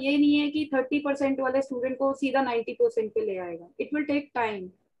का रोल ये नहीं है कि 30% वाले स्टूडेंट को सीधा 90% पे ले आएगा। It will take time.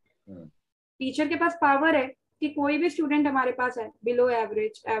 Teacher के पास पावर है कि कोई भी स्टूडेंट हमारे पास है बिलो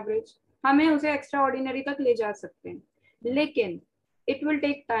एवरेज, एवरेज, हमें उसे एक्स्ट्रा ऑर्डिनरी तक ले जा सकते हैं, लेकिन it will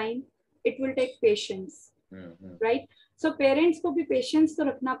take time, it will take patience, right. So parents को भी पेशेंस तो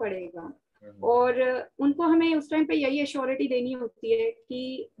रखना पड़ेगा और उनको हमें उस टाइम पे यही एश्योरिटी देनी होती है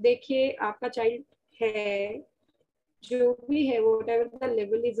कि देखिए आपका चाइल्ड है, जो भी है, वो द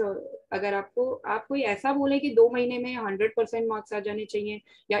लेवल इज, अगर आप कोई ऐसा बोले कि 2 महीने में 100% मार्क्स आ जाने चाहिए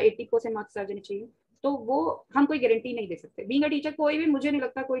या 80% मार्क्स आ जाने चाहिए, तो वो हम कोई गारंटी नहीं दे सकते। बीइंग अ टीचर कोई भी, मुझे नहीं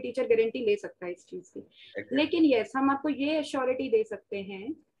लगता कोई टीचर गारंटी ले सकता है इस चीज की। लेकिन यस, हम आपको ये एश्योरिटी दे सकते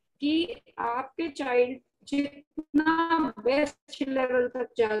हैं कि आपके चाइल्ड जितना बेस्ट लेवल तक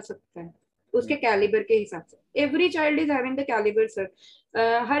जा सकता है उसके कैलिबर के हिसाब से। Every child is having the calibre sir.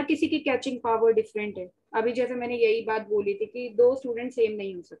 हर किसी की कैचिंग पावर डिफरेंट है। अभी जैसे मैंने यही बात बोली थी कि 2 स्टूडेंट सेम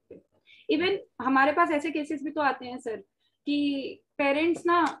नहीं हो सकते। इवन हमारे पास ऐसे केसेस भी तो आते हैं सर कि पेरेंट्स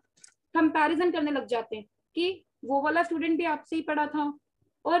ना कंपैरिजन करने लग जाते हैं कि वो वाला स्टूडेंट भी आपसे ही पढ़ा था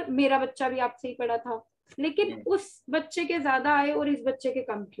और मेरा बच्चा भी आपसे ही पढ़ा था, लेकिन उस बच्चे के ज्यादा आए और इस बच्चे के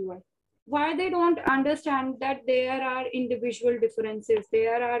कम क्यों आए? Why they don't understand that there are individual differences,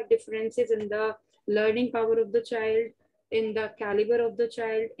 there are differences in the learning power of the child, in the caliber of the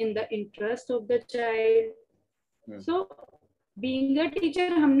child, in the interest of the child, so being a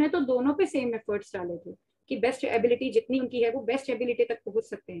teacher हमने तो दोनों पे same efforts डाले थे कि best ability जितनी उनकी है वो बेस्ट एबिलिटी तक पहुंच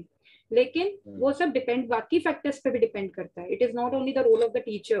सकते हैं, लेकिन वो सब डिपेंड बाकी फैक्टर्स पे भी डिपेंड करता है. It is not only the role of the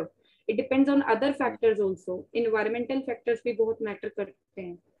teacher, it depends on other factors also. Environmental factors भी बहुत मैटर करते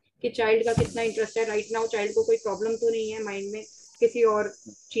हैं कि चाइल्ड का कितना इंटरेस्ट है. राइट नाउ चाइल्ड को कोई प्रॉब्लम तो नहीं है माइंड में किसी और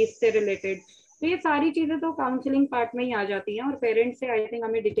चीज से रिलेटेड. तो ये सारी चीजें तो काउंसलिंग पार्ट में ही आ जाती हैं और पेरेंट्स से आई थिंक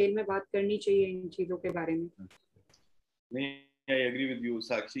हमें डिटेल में बात करनी चाहिए इन चीजों के बारे में. नहीं, आई एग्री विद यू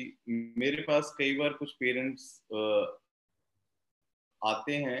साक्षी. मेरे पास कई बार कुछ पेरेंट्स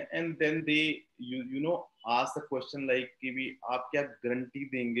आते हैं and then they you know ask the question like कि भी आप क्या गारंटी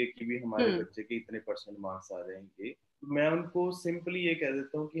देंगे कि भी हमारे बच्चे के इतने परसेंट मार्क्स आ रहे हैं. ये मैं उनको सिंपली ये कह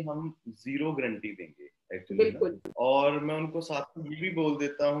देता हूँ कि हम जीरो गारंटी देंगे एक्चुअली ना. और मैं उनको साथ में ये भी बोल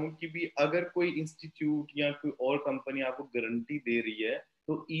देता हूँ कि भी अगर कोई इंस्टीट्यूट या कोई और कंपनी आपको गारंटी दे रही है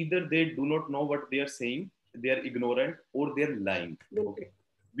तो either they do not know what they are saying, they are ignorant, or they are lying. Okay,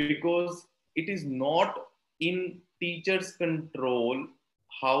 because it is not in teacher's control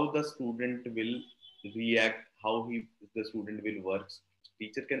how the student will react, how the student will work.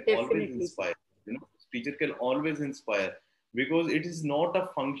 Teacher can always inspire, you know, teacher can always inspire, because it is not a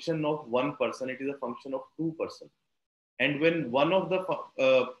function of one person, it is a function of two person. And when one of the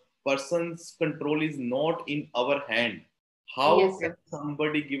person's control is not in our hand, how can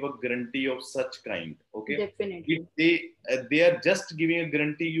somebody give a guarantee of such kind? Okay, definitely. If they are just giving a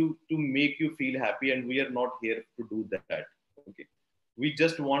guarantee you to make you feel happy, and we are not here to do that. Okay, we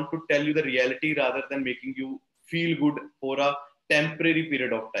just want to tell you the reality rather than making you feel good for a temporary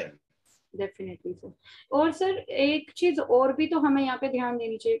period of time. Definitely sir. और sir एक चीज और भी तो हमें यहाँ पे ध्यान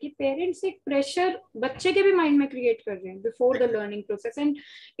देनी चाहिए कि पेरेंट्स एक प्रेशर बच्चे के भी माइंड में क्रिएट कर रहे हैं before the learning process, and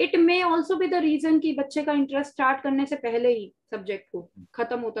it may also be the reason कि बच्चे का इंटरेस्ट स्टार्ट करने से पहले ही सब्जेक्ट को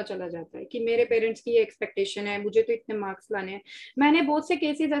खत्म होता चला जाता है कि मेरे पेरेंट्स की ये एक्सपेक्टेशन है, मुझे तो इतने मार्क्स लाने हैं. मैंने बहुत से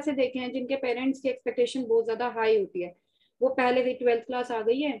केसेस ऐसे देखे हैं जिनके पेरेंट्स की एक्सपेक्टेशन बहुत ज्यादा हाई होती है. वो पहले से 12th क्लास आ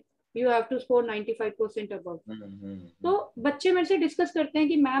गई है, you have to score 95% above. तो बच्चे मेरे से डिस्कस करते हैं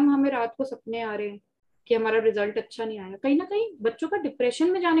कि मैम हमें रात को सपने आ रहे हैं कि हमारा रिजल्ट अच्छा नहीं आया. कहीं ना कहीं बच्चों का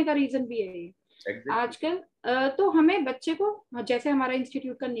डिप्रेशन में जाने का रीजन भी है ये आजकल. तो हमें बच्चे को, जैसे हमारा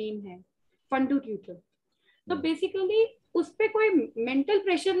इंस्टीट्यूट का नेम है फन टू ट्यूटर, तो बेसिकली उस पर कोई मेंटल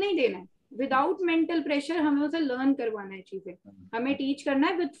प्रेशर नहीं देना है. विदाउट मेंटल प्रेशर हमें उसे लर्न करवाना है चीजें, हमें टीच करना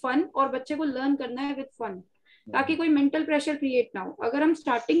है विद फन और बच्चे को लर्न करना है विद फन, ताकि कोई मेंटल प्रेशर क्रिएट ना हो. अगर हम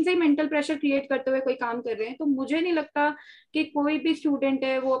स्टार्टिंग से ही मेंटल प्रेशर क्रिएट करते हुए कोई काम कर रहे हैं तो मुझे नहीं लगता कि कोई भी स्टूडेंट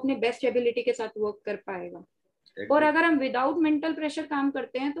है वो अपने बेस्ट एबिलिटी के साथ वर्क कर पाएगा. और अगर हम विदाउट मेंटल प्रेशर काम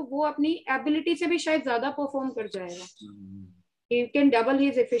करते हैं तो वो अपनी एबिलिटी से भी शायद ज्यादा परफॉर्म कर जाएगा. He can double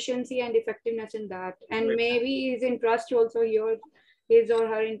his efficiency and effectiveness in that, and maybe his interest also here, his or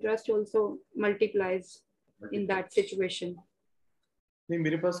her interest also multiplies in that situation. नहीं,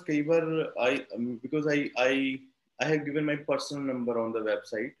 मेरे पास कई बार I have given my personal number on the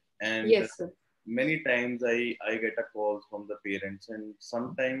website, and yes, sir. Many times I get a calls from the parents, and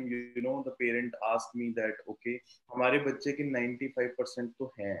sometimes you know the parent ask me that okay, हमारे बच्चे के 95%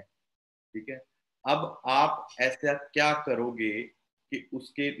 तो हैं, ठीक है, अब आप ऐसा क्या करोगे कि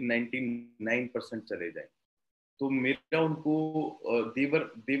उसके 99% चले जाएं. तो मेरा उनको they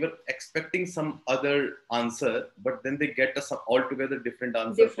were expecting some other answer, but then they get a altogether different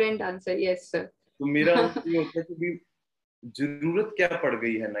answer. Yes sir. तो मेरा उनको ये होता है कि भी जरूरत क्या पड़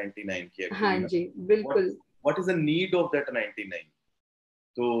गई है 99 की. हाँ जी, बिल्कुल. What is the need of that 99?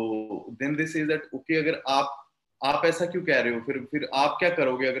 तो then they say that okay, अगर आप ऐसा क्यों कह रहे हो, फिर आप क्या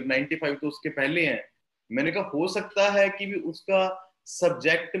करोगे अगर 95 तो उसके पहले हैं. मैंने कहा हो सकता है कि भी उसका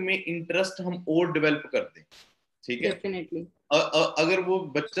सब्जेक्ट में इंटरेस्ट हम और डेवलप कर दें, ठीक है. डेफिनेटली अगर वो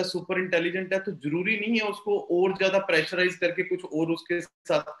बच्चा सुपर इंटेलिजेंट है तो जरूरी नहीं है उसको और ज्यादा प्रेशराइज करके कुछ और उसके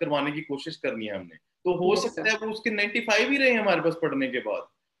साथ करवाने की कोशिश करनी है हमने. तो हो सकता है वो उसके 95 ही रहे हमारे पास पढ़ने के बाद,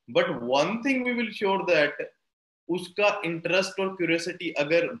 but one thing we will sure that उसका इंटरेस्ट और क्यूरियोसिटी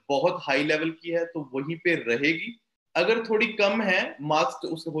अगर बहुत हाई लेवल की है तो वहीं पे रहेगी. अगर थोड़ी कम है मार्क्स, तो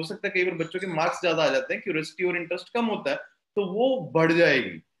उससे हो सकता है कई बार बच्चों के मार्क्स ज्यादा आ जाते हैं, क्यूरियोसिटी और इंटरेस्ट कम होता है, तो वो बढ़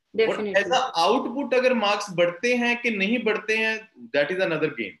जाएगी. और एज आउटपुट अगर मार्क्स बढ़ते हैं कि नहीं बढ़ते हैं, that is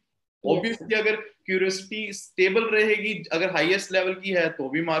another game. Obviously अगर क्यूरियोसिटी स्टेबल रहेगी, अगर हाईएस्ट लेवल की है तो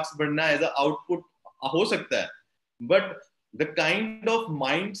भी मार्क्स बढ़ना एज आउटपुट हो सकता है. But the kind of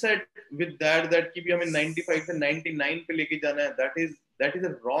mindset with that कि भी हमें 95 से 99 पे लेके जाना है, that is a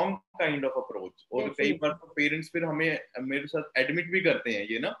wrong kind of approach. और कई बार तो पेरेंट्स फिर हमें मेरे साथ एडमिट भी करते हैं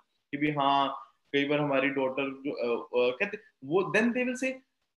ये ना कि भी हाँ, कई बार हमारी डॉटर कहते वो देन दे विल से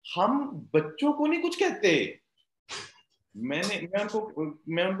हम बच्चों को नहीं कुछ कहते. मैं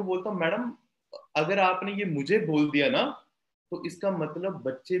उनको बोलता हूँ मैडम अगर आपने ये मुझे बोल दिया ना, तो इसका मतलब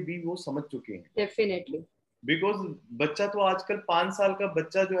बच्चे भी वो समझ चुके हैं। डेफिनेटली। बिकॉज बच्चा तो आजकल 5 साल का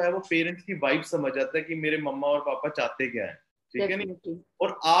बच्चा जो है वो पेरेंट्स की वाइब समझ आता है कि मेरे मम्मा और पापा चाहते क्या है, ठीक है नहीं। डेफिनेटली।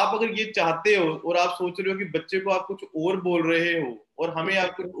 और आप अगर ये चाहते हो और आप सोच रहे हो कि बच्चे को आप कुछ और बोल रहे हो और हमें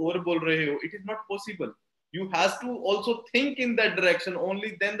आप कुछ एग्जैक्टली। और बोल रहे हो, it is not possible. You have to also think in that direction,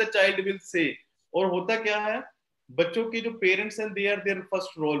 only then the child will say. और होता क्या है, बच्चों के जो पेरेंट्स हैं they are there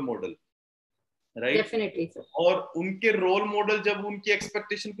first role model, right. Definitely sir. और उनके रोल मॉडल जब उनकी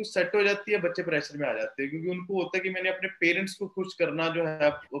एक्सपेक्टेशन कुछ सेट हो जाती है, बच्चे प्रेशर में आ जाते हैं, क्योंकि उनको होता है कि मैंने अपने पेरेंट्स को खुश करना जो है।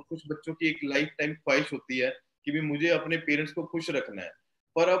 कुछ बच्चों की एक लाइफ टाइम ख्वाहिश होती है कि भी मुझे अपने पेरेंट्स को खुश रखना है।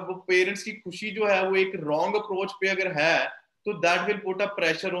 पर अब पेरेंट्स की खुशी जो है वो एक रॉन्ग अप्रोच पे अगर है, तो that will put a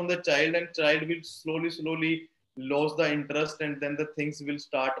pressure on the child, and child will slowly slowly lose the interest, and then the things will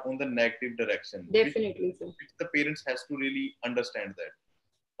start on the negative direction, definitely sir. which the parents has to really understand that.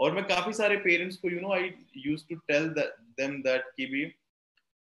 और मैं काफी सारे parents को आई use to tell them that कि भी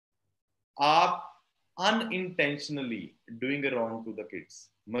आप unintentionally doing wrong to the kids,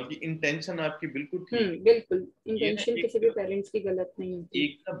 मतलब intention आपकी बिल्कुल ठीक है। बिल्कुल, ये ना इंटेंशन किसी भी पेरेंट्स की गलत नहीं होती।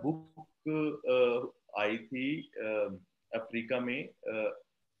 एक ना बुक आई थी अफ्रीका में,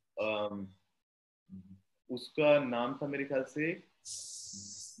 उसका नाम था मेरे ख्याल से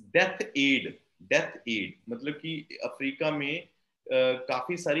डेथ एड। डेथ एड मतलब कि अफ्रीका में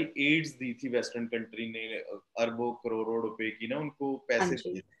काफी सारी एड्स दी थी वेस्टर्न कंट्री ने, अरबों करोड़ों रुपए की ना उनको हाँ पैसे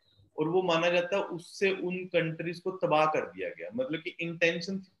दिए। जी। और वो माना जाता है उससे उन कंट्रीज को तबाह कर दिया गया, मतलब कि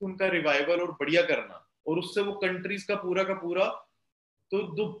इंटेंशन थी उनका रिवाइवल और बढ़िया करना, और उससे वो कंट्रीज का पूरा। तो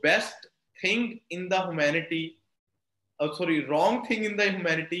the best thing in the humanity, sorry wrong thing in the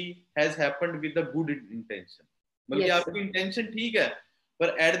humanity has happened with the good intention. मतलब कि यस आपकी सर। इंटेंशन ठीक है,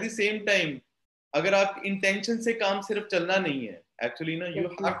 पर एट द सेम टाइम अगर आप इंटेंशन से काम सिर्फ चलना नहीं है, एक्चुअली ना you have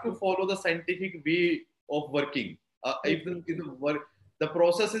to definitely. Follow the scientific way of working. Definitely. If the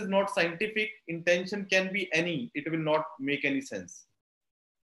process is not scientific, intention can be any, it will not make any sense.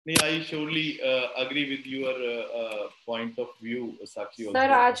 नहीं, I surely agree with your point of view, Sakshi sir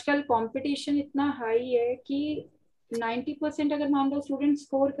also. आजकल competition इतना high है कि 90% अगर मान लो student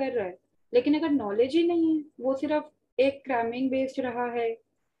score कर रहा है, लेकिन अगर नॉलेज ही नहीं है, वो सिर्फ एक क्रैमिंग बेस्ड रहा है,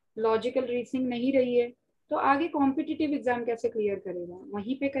 लॉजिकल रीजनिंग नहीं रही है, तो आगे कॉम्पिटिटिव एग्जाम कैसे क्लियर करेगा?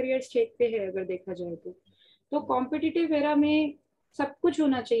 वहीं पे करियर स्टेक पे है अगर देखा जाए तो कॉम्पिटिटिव एरा में सब कुछ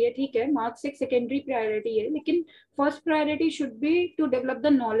होना चाहिए। ठीक है, मार्क्स एक सेकेंडरी प्रायोरिटी है, लेकिन first priority should be to develop the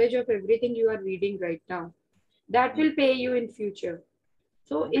knowledge of everything you are reading right now, that will pay you in future.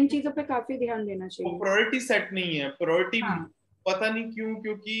 तो इन चीजों पे काफी ध्यान देना वो चाहिए। प्रायोरिटी सेट नहीं है, प्रायोरिटी हाँ। पता नहीं क्यों,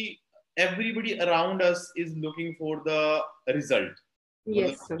 क्योंकि everybody around us is looking for the result. मतलब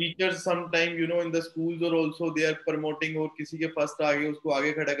yes sir. Teachers some time in the schools और आल्सो दे आर प्रमोटिंग, और किसी के फर्स्ट आ गए उसको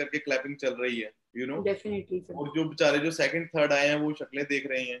आगे खड़ा करके क्लैपिंग चल रही है, डेफिनेटली सर। और जो बेचारे जो सेकंड थर्ड आए हैं वो शक्लें देख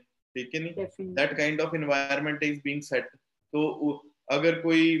रहे हैं, ठीक है नहीं। That definitely. Kind of environment is being set. तो अगर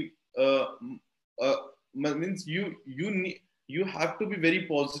कोई means you have to be very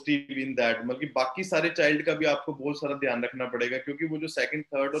positive in that, मतलब कि बाकी सारे चाइल्ड का भी आपको बहुत सारा ध्यान रखना पड़ेगा, क्योंकि वो जो सेकंड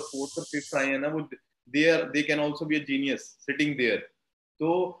थर्ड और फोर्थ और फिफ्थ आए हैं ना, वो they can also be a genius sitting there. तो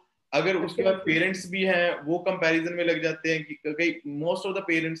अगर उसके बाद डेफिनेटली। पेरेंट्स भी हैं वो कंपैरिजन में लग जाते हैं कि कई मोस्ट ऑफ द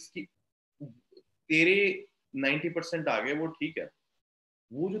पेरेंट्स की तेरे 90% आ गए वो ठीक है,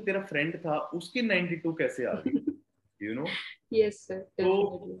 वो जो तेरा फ्रेंड था उसके 92 कैसे आ गए, you know. Yes sir. So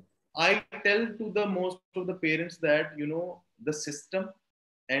definitely. I tell to the most of the parents that the system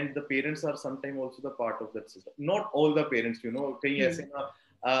and the parents are sometimes also the part of that system. Not all the parents, कहीं ऐसे ना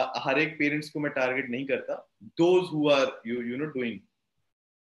हर एक parents को मैं target नहीं करता। Those who are doing,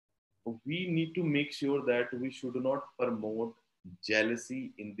 we need to make sure that we should not promote jealousy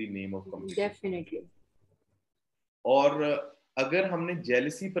in the name of competition. Definitely. और अगर हमने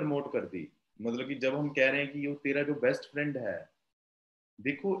जेलसी प्रमोट कर दी, मतलब कि जब हम कह रहे हैं कि ये तेरा जो बेस्ट फ्रेंड है,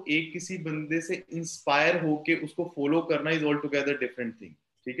 देखो एक किसी बंदे से इंस्पायर होके उसको फॉलो करना is all together different thing,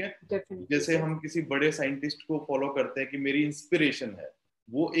 ठीक है। डेफिनेटली जैसे सर। हम किसी बड़े साइंटिस्ट को फॉलो करते हैं कि मेरी इंस्पिरेशन है,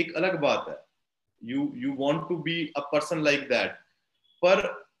 वो एक अलग बात है। You want to be a person like that, पर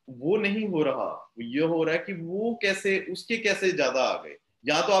वो नहीं हो रहा। ये हो रहा है कि वो कैसे उसके कैसे ज्यादा आ गए।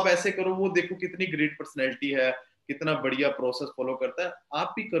 या तो आप ऐसे करो, वो देखो कितनी ग्रेट पर्सनैलिटी है, कितना बढ़िया प्रोसेस फॉलो करता है,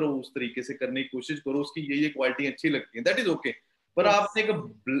 आप भी करो उस तरीके से करने की कोशिश करो, उसकी ये क्वालिटी अच्छी लगती है, दैट इज ओके। पर यस। आपने एक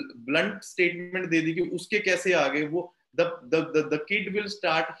ब्लंट स्टेटमेंट दे दी कि उसके कैसे आ गए, वो the kid will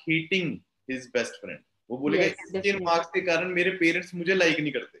start hating his best friend. वो बोलेगा यस। इसके डेफिनेटली। मार्क्स के कारण मेरे पेरेंट्स मुझे लाइक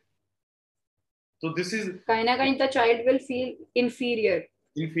नहीं करते। तो दिस इज कहीं ना कहीं the child will feel inferior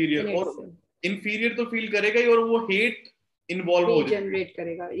inferior, इन और इटसेल्फ। इंफीरियर तो फील करेगा ही, और वो हेट इन्वॉल्व हो जाए। जनरेट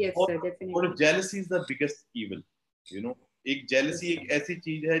करेगा। Yes sir, definitely. और jealousy is the biggest evil, you know. एक जेलसी एक ऐसी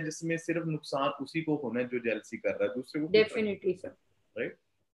चीज है जिसमें सिर्फ नुकसान उसी को होना है जो जेलसी कर रहा है, दूसरे को डेफिनेटली सर। राइट।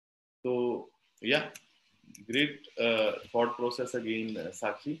 तो या great thought process again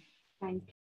Sakshi. Thank you.